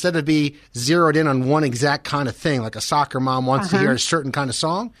out instead of be zeroed in on one exact kind of thing, like a soccer mom wants to hear a certain kind of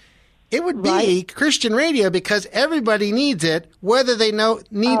song, it would be Christian radio, because everybody needs it, whether they know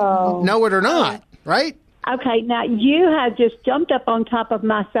it or not, right? Okay, now you have just jumped up on top of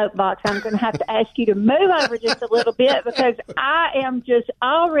my soapbox. I'm going to have to ask you to move over just a little bit, because I am just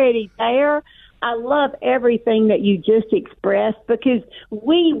already there. I love everything that you just expressed, because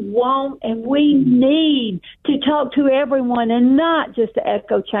we want and we need to talk to everyone and not just the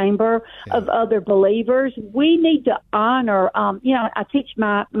echo chamber of other believers. We need to honor, I teach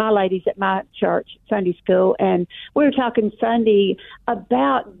my ladies at my church, Sunday school, and we were talking Sunday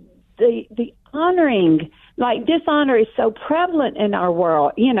about the honoring. Like, dishonor is so prevalent in our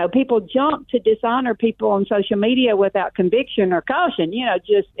world. You know, people jump to dishonor people on social media without conviction or caution. You know,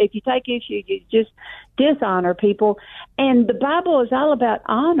 just if you take issue, you just dishonor people. And the Bible is all about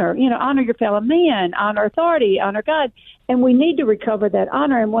honor. You know, honor your fellow man, honor authority, honor God. And we need to recover that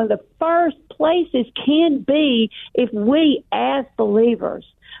honor. And one of the first places can be if we, as believers,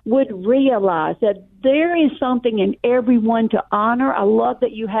 would realize that there is something in everyone to honor. I love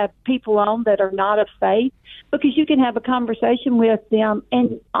that you have people on that are not of faith, because you can have a conversation with them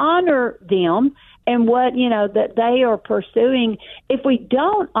and honor them and what, that they are pursuing. If we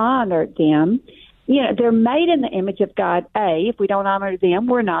don't honor them, they're made in the image of God. If we don't honor them,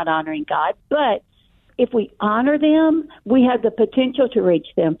 we're not honoring God. But if we honor them, we have the potential to reach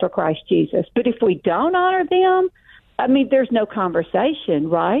them for Christ Jesus. But if we don't honor them, there's no conversation,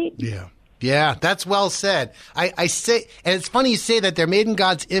 right? Yeah, that's well said. I say, and it's funny you say that they're made in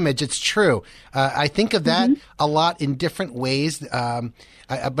God's image. It's true. I think of that a lot in different ways. But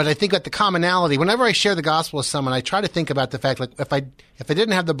I think that the commonality, whenever I share the gospel with someone, I try to think about the fact, like, if I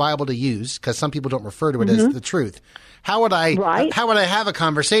didn't have the Bible to use, because some people don't refer to it as the truth, how would I have a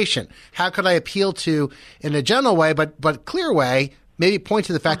conversation? How could I appeal to, in a general way, but clear way, maybe point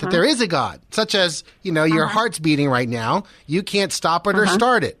to the fact that there is a God, such as, your heart's beating right now. You can't stop it or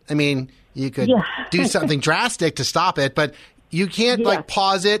start it. You could do something drastic to stop it, but you can't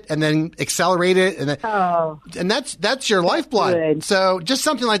pause it and then accelerate it. And that's your lifeblood. Good. So just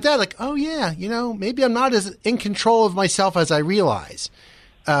something like that, like, maybe I'm not as in control of myself as I realize.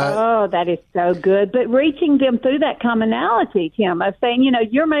 That is so good. But reaching them through that commonality, Tim, of saying,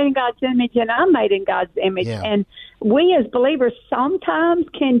 you're made in God's image and I'm made in God's image. Yeah. And we as believers sometimes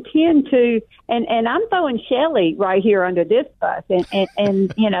can tend to, and I'm throwing Shellie right here under this bus,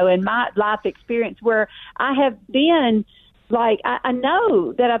 and in my life experience where I have been, like, I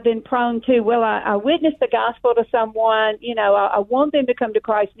know that I've been prone to, I witness the gospel to someone, I want them to come to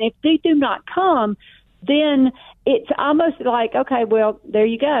Christ. And if they do not come, then it's almost like, okay, well, there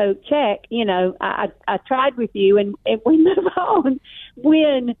you go, check. I tried with you, and we move on.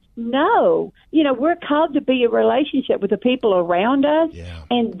 When, no, we're called to be a relationship with the people around us,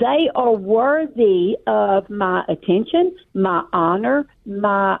 and they are worthy of my attention, my honor,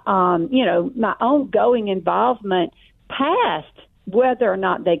 my, my ongoing involvement past whether or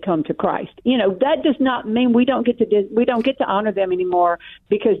not they come to Christ. That does not mean we don't get to honor them anymore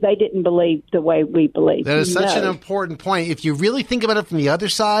because they didn't believe the way we believe. That is such an important point. If you really think about it from the other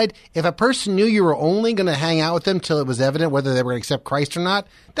side, if a person knew you were only going to hang out with them till it was evident whether they were going to accept Christ or not,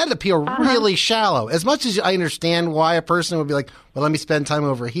 that'd appeal really shallow. As much as I understand why a person would be like, well, let me spend time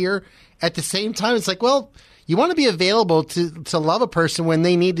over here. At the same time, it's like, well, you want to be available to love a person when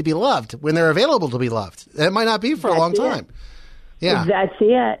they need to be loved, when they're available to be loved. It might not be for a long time. Yeah, that's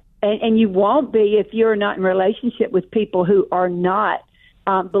it. And you won't be if you're not in relationship with people who are not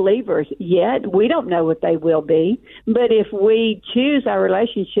believers yet. We don't know what they will be. But if we choose our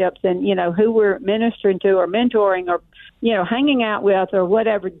relationships and, who we're ministering to or mentoring or, hanging out with or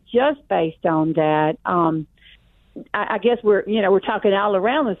whatever, just based on that, I guess we're talking all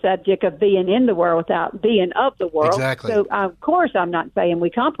around the subject of being in the world without being of the world. Exactly. So, of course, I'm not saying we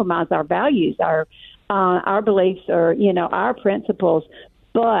compromise our values, our beliefs, or our principles,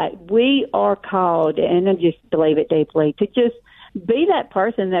 but we are called, and I just believe it deeply, to just be that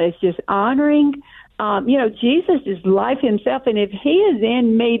person that is just honoring. Jesus is life himself, and if he is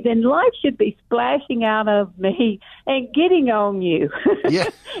in me, then life should be splashing out of me and getting on you. Yeah.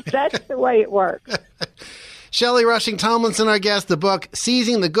 That's the way it works. Shellie Rushing Tomlinson, our guest, the book,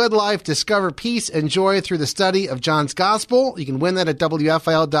 Seizing the Good Life, Discover Peace and Joy Through the Study of John's Gospel. You can win that at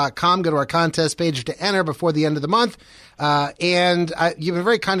WFIL.com. Go to our contest page to enter before the end of the month. And you've been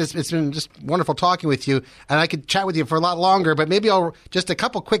very kind. It's been just wonderful talking with you. And I could chat with you for a lot longer, but maybe just a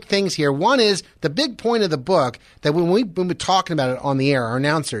couple quick things here. One is the big point of the book that when we're talking about it on the air, our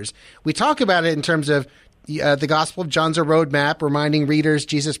announcers, we talk about it in terms of the Gospel of John's a roadmap, reminding readers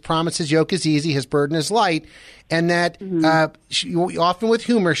Jesus' promise, his yoke is easy, his burden is light, and that often with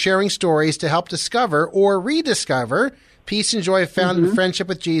humor, sharing stories to help discover or rediscover peace and joy found in friendship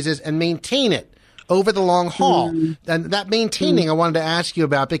with Jesus and maintain it over the long haul. And that maintaining I wanted to ask you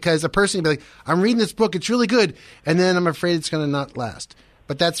about, because a person would be like, I'm reading this book, it's really good, and then I'm afraid it's going to not last.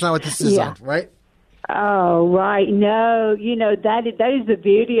 But that's not what this is on, right? Oh, right. No, that is the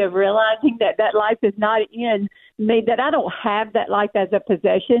beauty of realizing that life is not in me, that I don't have that life as a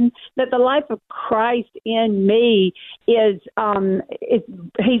possession, that the life of Christ in me is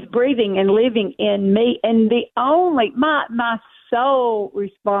he's breathing and living in me. And the only, my sole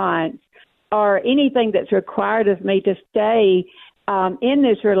response or anything that's required of me to stay in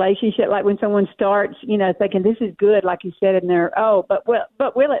this relationship, like when someone starts, thinking this is good, like you said in there, but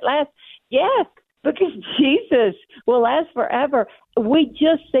will it last? Yes. Because Jesus will last forever. We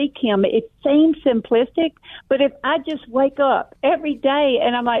just seek him. It seems simplistic, but if I just wake up every day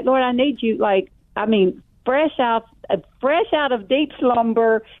and I'm like, Lord, I need you, fresh out of deep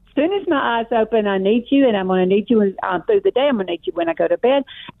slumber, as soon as my eyes open, I need you, and I'm going to need you through the day. I'm going to need you when I go to bed.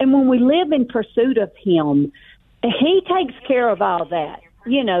 And when we live in pursuit of him, he takes care of all that,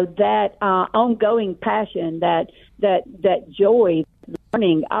 that ongoing passion, that joy,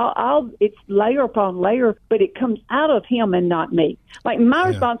 learning. It's layer upon layer, but it comes out of him and not me. Like my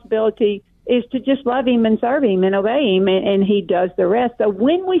responsibility is to just love him and serve him and obey him, and he does the rest. So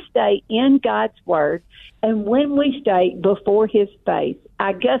when we stay in God's word and when we stay before his face,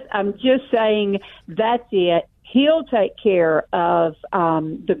 I guess I'm just saying that's it. He'll take care of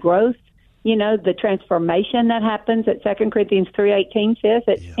the growth, the transformation that happens at 2 Corinthians 3:18 says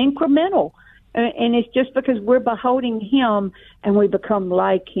it's incremental. And it's just because we're beholding him and we become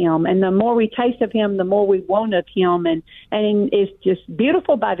like him. And the more we taste of him, the more we want of him. And it's just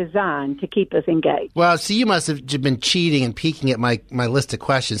beautiful by design to keep us engaged. Well, see, you must have been cheating and peeking at my list of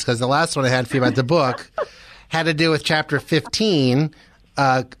questions, because the last one I had for you about the book had to do with chapter 15,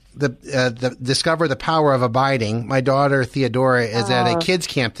 the Discover the Power of Abiding. My daughter, Theodora, is at a kids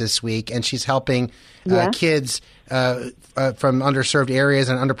camp this week, and she's helping kids from underserved areas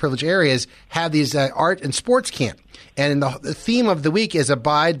and underprivileged areas have these art and sports camp. And the theme of the week is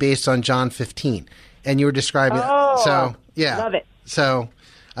Abide, based on John 15. And you were describing love it. So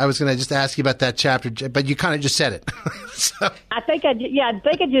I was going to just ask you about that chapter, but you kind of just said it. I think I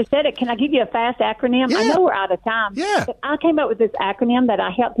just said it. Can I give you a fast acronym? Yeah. I know we're out of time. Yeah. But I came up with this acronym that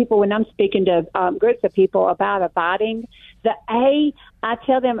I help people when I'm speaking to groups of people about abiding. The A, I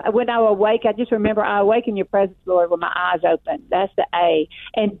tell them when I awake, I just remember I awake in your presence, Lord, with my eyes open. That's the A.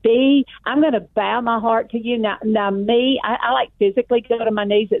 And B, I'm going to bow my heart to you. Now me, I like physically go to my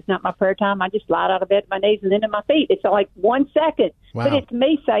knees. It's not my prayer time. I just slide out of bed to my knees and then to my feet. It's like 1 second. Wow. But it's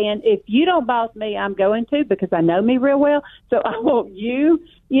me saying, if you don't boss me, I'm going to, because I know me real well. So I want you,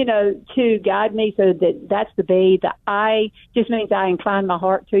 to guide me. So that's the B. The I just means I incline my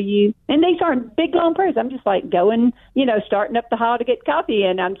heart to you. And these aren't big, long prayers. I'm just like going, starting up the hall to get coffee,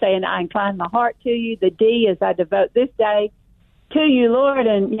 and I'm saying I incline my heart to you. The D is I devote this day to you, Lord,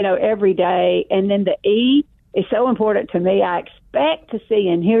 and, every day. And then the E is so important to me. I expect to see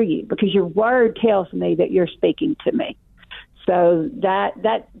and hear you because your word tells me that you're speaking to me. So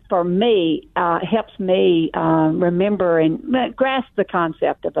that for me helps me remember and grasp the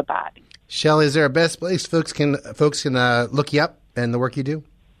concept of abiding. Shellie, is there a best place folks can look you up and the work you do?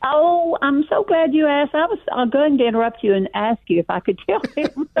 Oh, I'm so glad you asked. I'll go ahead and interrupt you and ask you if I could tell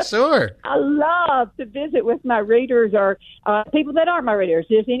them. Sure. I love to visit with my readers or people that aren't my readers,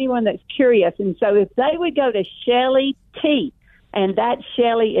 just anyone that's curious. And so if they would go to Shellie T, and that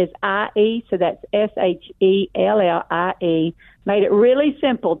Shellie is I-E, so that's Shellie. Made it really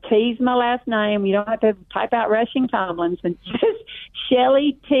simple. T's my last name. You don't have to type out Rushing Tomlinson. Just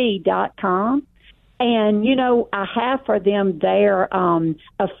ShellieT.com. And, I have for them there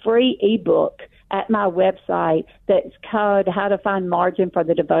a free ebook at my website that's called How to Find Margin for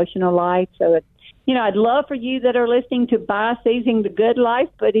the Devotional Life. So, I'd love for you that are listening to buy Seizing the Good Life,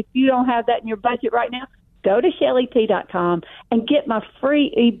 but if you don't have that in your budget right now, go to ShellieT.com and get my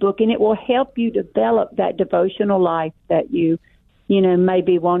free ebook, and it will help you develop that devotional life that you may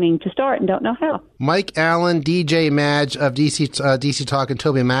be wanting to start and don't know how. Mike Allen, DJ Madge of DC Talk and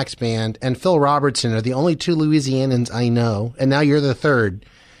Toby Max Band, and Phil Robertson are the only two Louisianans I know, and now you're the third.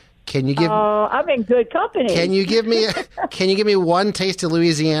 Can you give? Oh, I'm in good company. Can you give me one taste of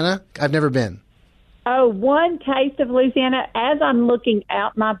Louisiana? I've never been. Oh, one taste of Louisiana. As I'm looking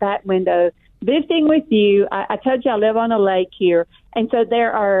out my back window, visiting with you, I told you I live on a lake here, and so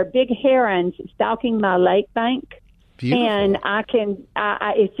there are big herons stalking my lake bank. Beautiful. And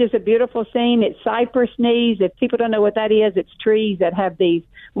it's just a beautiful scene. It's cypress knees. If people don't know what that is, it's trees that have these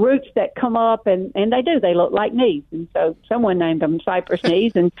roots that come up, and they look like knees. And so someone named them cypress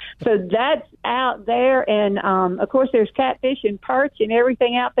knees. And so that's out there. And, of course, there's catfish and perch and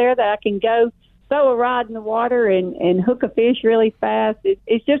everything out there that I can go throw a rod in the water and hook a fish really fast.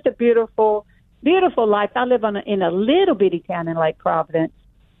 It's just a beautiful, beautiful life. I live in a little bitty town in Lake Providence.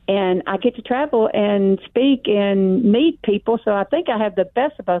 And I get to travel and speak and meet people. So I think I have the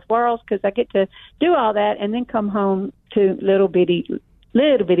best of both worlds because I get to do all that and then come home to little bitty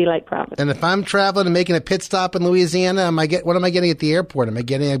Lake Providence. And if I'm traveling and making a pit stop in Louisiana, what am I getting at the airport? Am I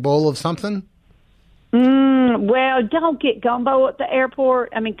getting a bowl of something? Well, don't get gumbo at the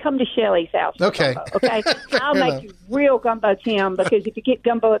airport. I mean, come to Shellie's house. Okay. Gumbo, okay. I'll make you real gumbo, Tim, because if you get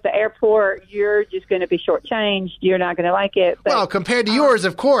gumbo at the airport, you're just going to be shortchanged. You're not going to like it. But, well, compared to yours,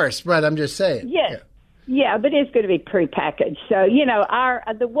 of course, but I'm just saying. Yes. Yeah, but it's going to be prepackaged. So,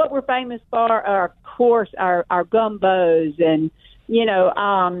 what we're famous for are, of course, our gumbos and,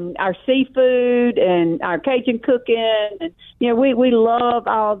 our seafood and our Cajun cooking. And, we love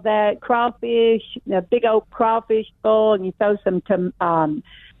all that. Crawfish, a big old crawfish bowl, and you throw some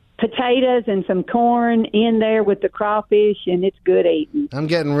potatoes and some corn in there with the crawfish, and it's good eating. I'm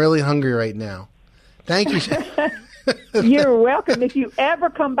getting really hungry right now. Thank you. You're welcome. If you ever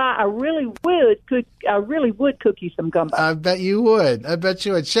come by, I really would cook you some gumbo. I bet you would.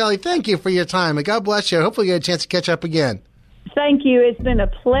 Shellie, thank you for your time, and God bless you. Hopefully you get a chance to catch up again. Thank you. It's been a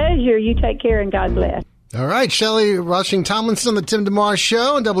pleasure. You take care, and God bless. All right, Shellie Rushing Tomlinson on the Tim DeMar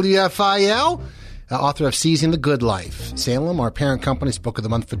Show on WFIL, author of Seizing the Good Life. Salem, our parent company's book of the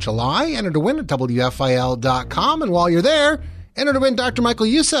month for July. Enter to win at WFIL.com. And while you're there, enter to win Dr. Michael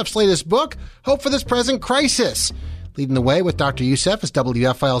Youssef's latest book, Hope for This Present Crisis. Leading the way with Dr. Youssef is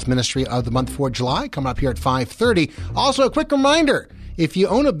WFIL's Ministry of the Month for July, coming up here at 5:30. Also, a quick reminder, if you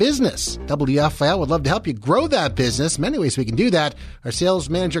own a business, WFIL would love to help you grow that business. Many ways we can do that. Our sales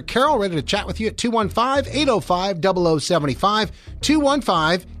manager, Carol, ready to chat with you at 215-805-0075,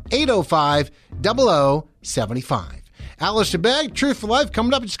 215-805-0075. Alice DeBeg, Truth for Life,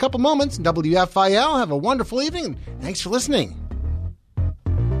 coming up in just a couple moments. WFIL, have a wonderful evening, and thanks for listening.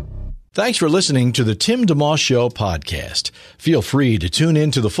 Thanks for listening to the Tim DeMoss Show podcast. Feel free to tune in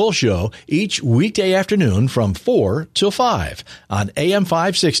to the full show each weekday afternoon from 4 till 5 on AM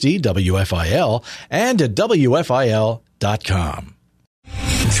 560 WFIL and at WFIL.com.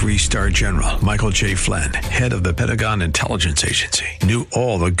 3-star General Michael J. Flynn, head of the Pentagon Intelligence Agency, knew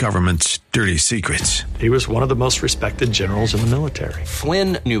all the government's dirty secrets. He was one of the most respected generals in the military.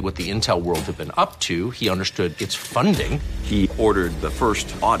 Flynn knew what the intel world had been up to. He understood its funding. He ordered the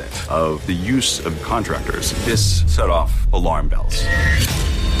first audit of the use of contractors. This set off alarm bells.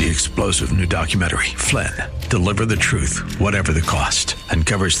 The explosive new documentary, Flynn, Deliver the Truth, Whatever the Cost,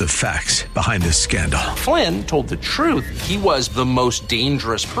 uncovers the facts behind this scandal. Flynn told the truth. He was the most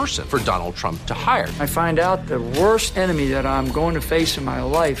dangerous person for Donald Trump to hire. I find out the worst enemy that I'm going to face in my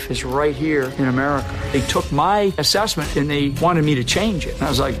life is right here in America. They took my assessment and they wanted me to change it. And I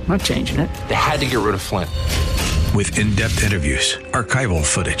was like, I'm not changing it. They had to get rid of Flynn. With in-depth interviews, archival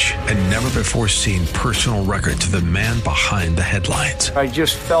footage, and never-before-seen personal records of the man behind the headlines. I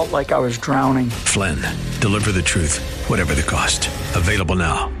just felt like I was drowning. Flynn, deliver the truth, whatever the cost. Available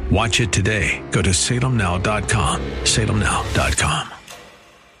now. Watch it today. Go to salemnow.com. salemnow.com.